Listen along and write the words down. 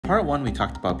part 1, we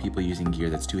talked about people using gear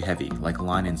that's too heavy, like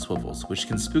line and swivels, which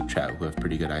can spook trout who have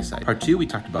pretty good eyesight. Part 2, we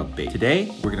talked about bait. Today,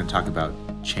 we're going to talk about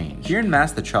change. Here in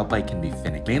Mass, the trout bite can be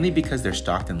finicky, mainly because they're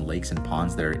stocked in lakes and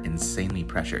ponds that are insanely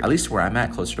pressured. At least where I'm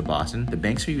at, closer to Boston, the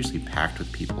banks are usually packed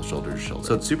with people shoulder to shoulder.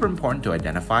 So it's super important to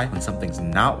identify when something's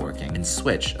not working and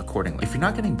switch accordingly. If you're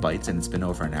not getting bites and it's been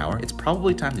over an hour, it's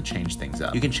probably time to change things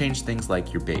up. You can change things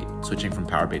like your bait, switching from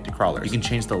power bait to crawlers. You can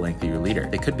change the length of your leader.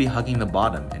 They could be hugging the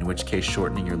bottom, in which case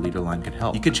shortening your leader line could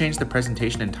help. You could change the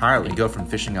presentation entirely and go from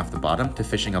fishing off the bottom to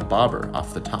fishing a bobber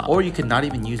off the top. Or you could not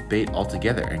even use bait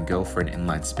altogether and go for an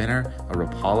inline spinner, a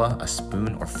Rapala, a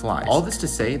spoon, or flies. All this to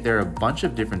say, there are a bunch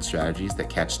of different strategies that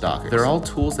catch stalkers. They're all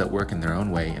tools that work in their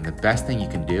own way, and the best thing you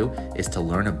can do is to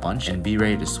learn a bunch and be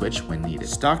ready to switch when needed.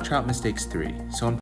 Stock trout mistakes 3. So